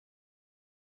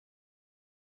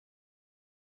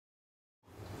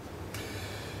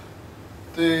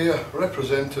They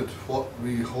represented what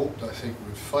we hoped, I think,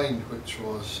 we'd find, which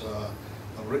was a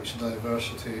rich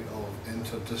diversity of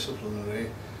interdisciplinary,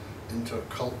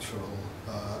 intercultural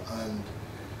and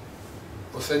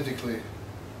authentically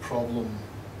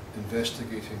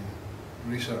problem-investigating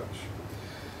research.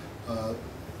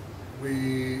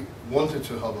 We wanted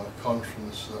to have a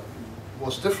conference that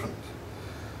was different,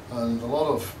 and a lot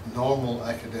of normal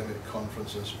academic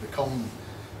conferences become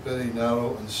very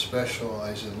narrow and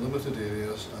specialise in limited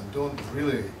areas and don't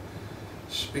really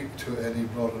speak to any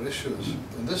broader issues.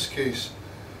 In this case,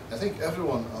 I think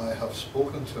everyone I have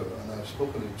spoken to, and I've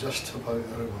spoken to just about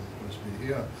everyone who's been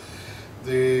here,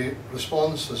 the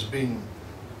response has been,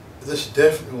 this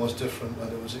definitely was different,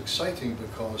 and it was exciting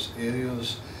because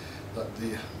areas that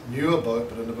they knew about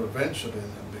but had never ventured in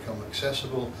had become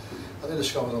accessible, and they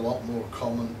discovered a lot more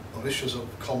common, or issues of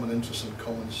common interest and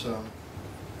common concern.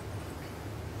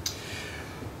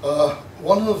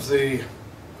 One of the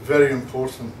very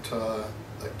important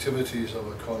activities of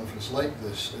a conference like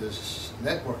this is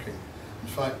networking. In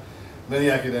fact, many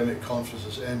academic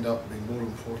conferences end up being more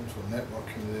important for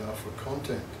networking than they are for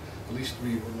content. At least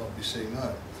we will not be saying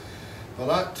that. But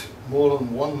at more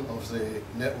than one of the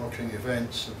networking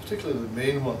events, and particularly the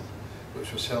main one,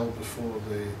 which was held before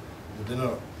the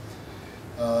dinner,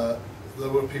 there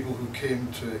were people who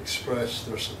came to express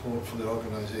their support for the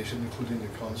organisation, including the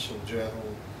Consul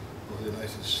General of the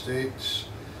United States,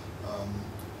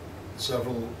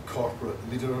 several corporate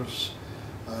leaders,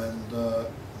 and the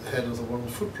head of the World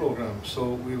Food Programme.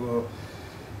 So we were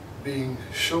being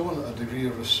shown a degree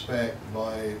of respect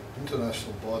by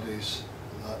international bodies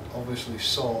that obviously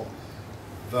saw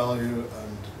value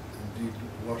and indeed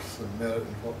worth and merit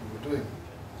in what we were doing.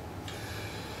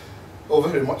 Oh,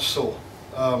 very much so.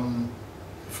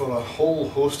 For a whole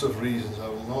host of reasons, I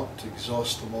will not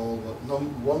exhaust them all, but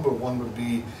number one would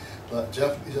be that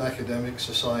Japanese academic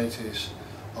societies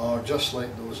are just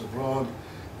like those abroad.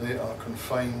 They are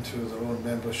confined to their own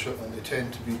membership, and they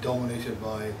tend to be dominated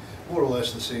by more or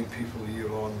less the same people year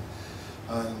on,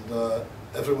 and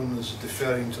everyone is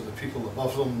deferring to the people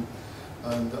above them,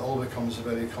 and it all becomes a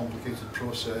very complicated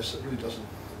process that really doesn't,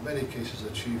 in many cases,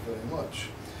 achieve very much.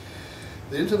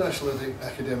 The International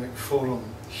Academic Forum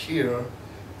here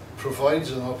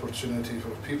provides an opportunity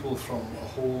for people from a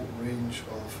whole range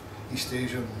of East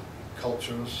Asian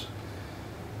cultures,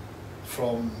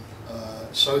 from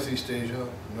Southeast Asia,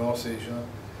 North Asia,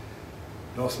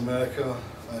 North America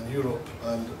and Europe,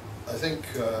 and I think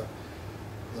there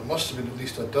must have been at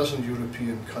least a dozen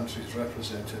European countries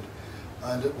represented,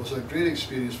 and it was a great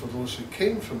experience for those who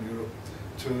came from Europe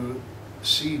to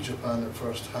see Japan at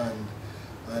first hand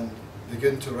and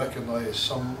begin to recognise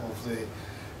some of the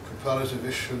comparative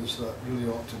issues that really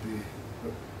ought to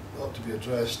be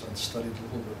addressed and studied a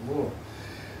little bit more.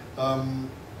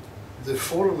 The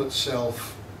forum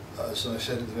itself, as I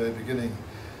said at the very beginning,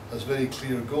 has very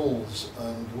clear goals,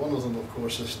 and one of them, of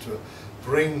course, is to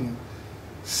bring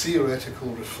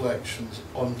theoretical reflections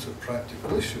onto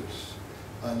practical issues,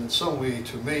 and in some way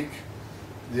to make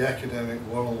the academic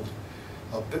world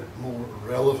a bit more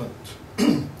relevant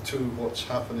to what's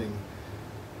happening,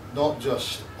 not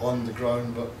just on the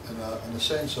ground, but in a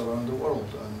sense around the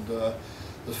world. And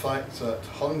the fact that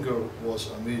hunger was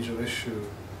a major issue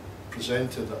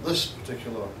presented at this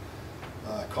particular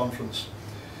conference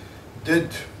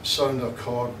did sound a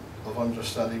chord of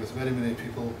understanding with many, many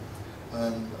people,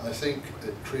 and I think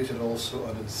it created also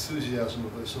an enthusiasm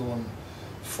of its own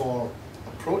for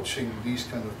approaching these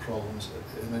kind of problems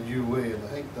in a new way, and I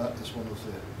think that is one of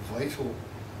the vital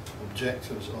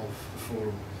objectives of the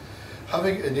forum.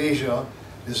 Having it in Asia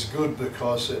is good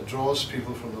because it draws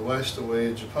people from the West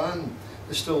away. Japan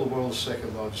is still the world's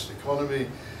second largest economy.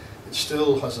 It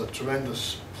still has a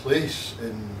tremendous place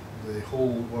in the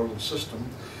whole world system,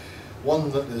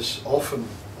 one that is often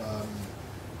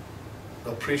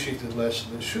appreciated less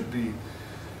than it should be,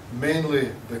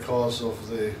 mainly because of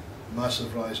the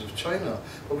massive rise of China.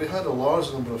 But we had a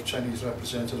large number of Chinese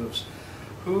representatives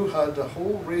who had a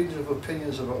whole range of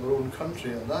opinions about their own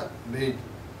country, and that made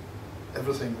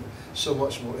everything so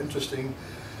much more interesting,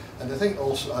 and I think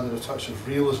also added a touch of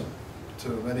realism to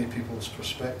many people's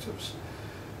perspectives.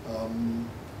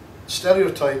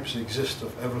 Stereotypes exist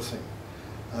of everything,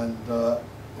 and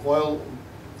while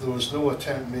there was no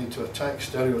attempt made to attack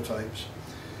stereotypes,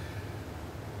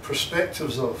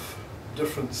 perspectives of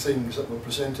different things that were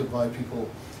presented by people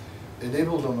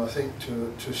enabled them, I think,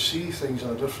 to see things in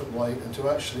a different light and to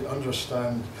actually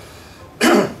understand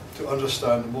to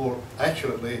understand more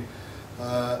accurately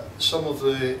some of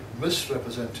the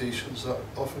misrepresentations that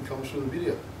often come through the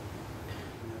media.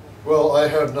 Well, I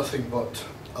heard nothing but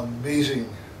amazing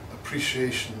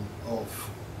appreciation of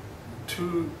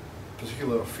two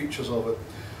particular features of it.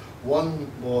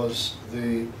 One was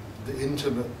the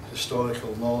intimate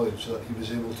historical knowledge that he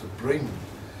was able to bring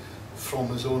from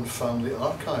his own family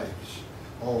archives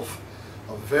of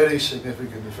a very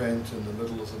significant event in the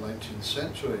middle of the 19th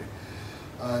century.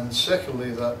 And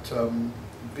secondly, that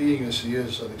being as he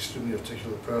is an extremely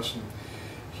articulate person,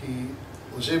 he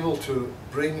was able to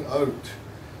bring out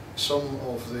some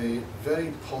of the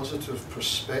very positive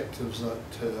perspectives that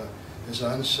his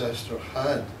ancestor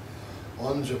had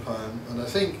on Japan. And I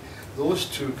think those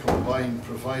two combined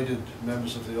provided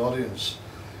members of the audience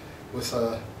with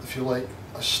if you like,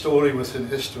 a story within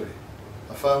history,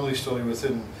 a family story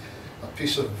within a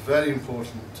piece of very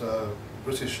important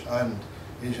British and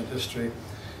Asian history,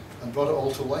 and brought it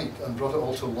all to light and brought it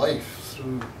all to life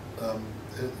through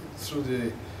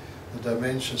the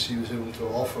dimensions he was able to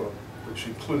offer, which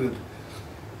included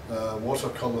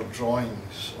watercolour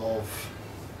drawings of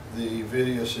the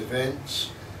various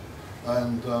events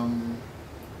and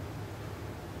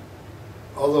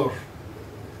other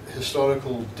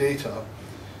historical data,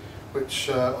 which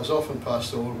is often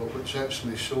passed over, but which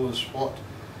actually shows what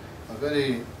a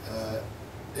very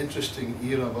interesting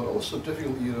era, but also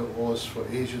difficult era it was for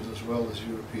Asians as well as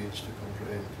Europeans to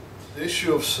comprehend. The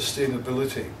issue of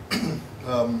sustainability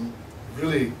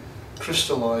really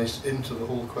crystallised into the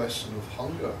whole question of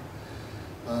hunger.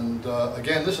 And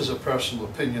again, this is a personal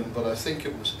opinion, but I think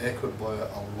it was echoed by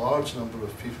a large number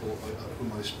of people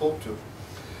whom I spoke to.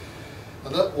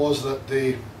 And that was that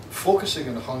the focusing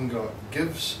on hunger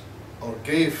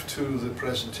gave to the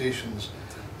presentations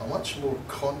a much more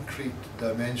concrete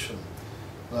dimension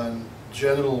than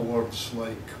general words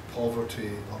like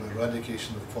poverty or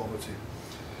eradication of poverty.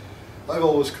 I've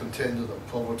always contended that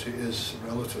poverty is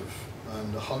relative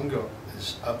and hunger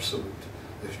is absolute.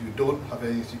 If you don't have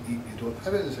anything to eat, you don't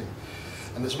have anything.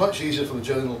 And it's much easier for the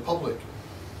general public,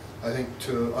 I think,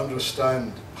 to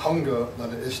understand hunger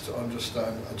than it is to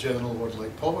understand a general word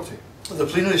like poverty. The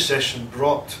plenary session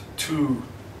brought to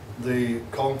the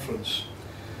conference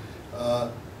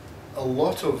a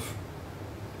lot of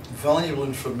valuable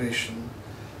information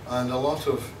and a lot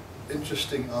of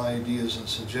interesting ideas and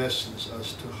suggestions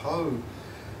as to how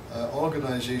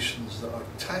organisations that are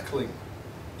tackling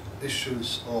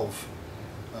issues of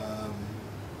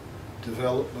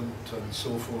development and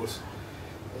so forth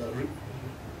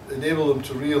enable them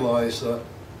to realise that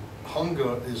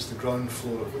hunger is the ground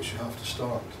floor at which you have to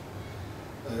start.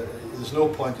 There's no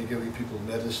point in giving people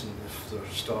medicine if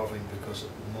they're starving, because it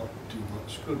will not do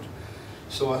much good.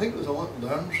 So I think there's a lot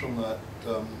learned from that,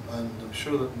 and I'm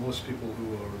sure that most people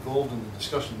who are involved in the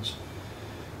discussions,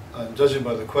 and judging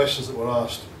by the questions that were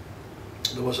asked,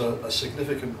 there was a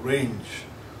significant range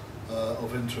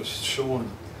of interest shown,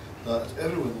 that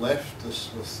everyone left this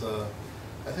with,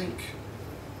 I think,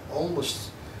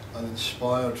 almost an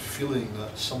inspired feeling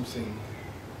that something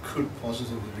could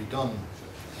positively be done.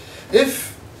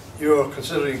 If you're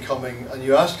considering coming and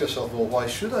you ask yourself, well, why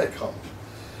should I come?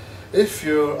 If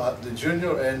you're at the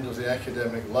junior end of the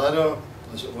academic ladder,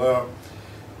 as it were,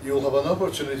 you'll have an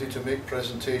opportunity to make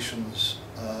presentations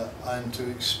and to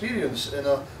experience in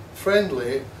a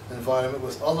friendly environment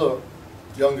with other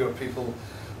younger people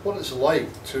what it's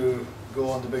like to go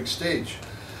on the big stage.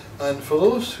 And for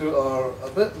those who are a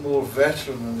bit more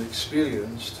veteran and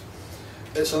experienced,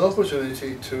 it's an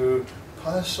opportunity to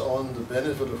pass on the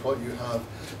benefit of what you have,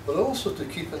 but also to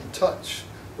keep in touch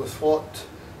with what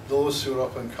those who are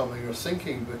up and coming are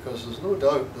thinking, because there's no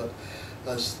doubt that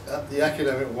as the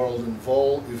academic world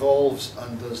evolves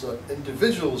and as the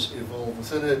individuals evolve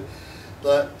within it,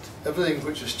 that everything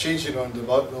which is changing around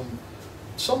about them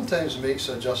sometimes makes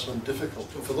adjustment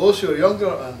difficult. So for those who are younger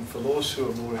and for those who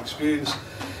are more experienced,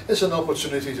 it's an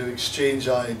opportunity to exchange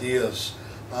ideas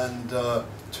and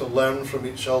to learn from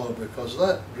each other, because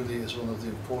that really is one of the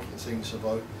important things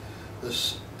about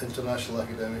this International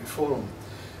Academic Forum.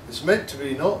 It's meant to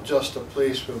be not just a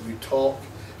place where we talk,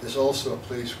 it's also a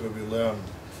place where we learn.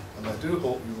 And I do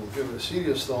hope you will give it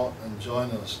serious thought and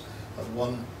join us at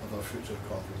one of our future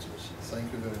conferences.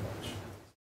 Thank you very much.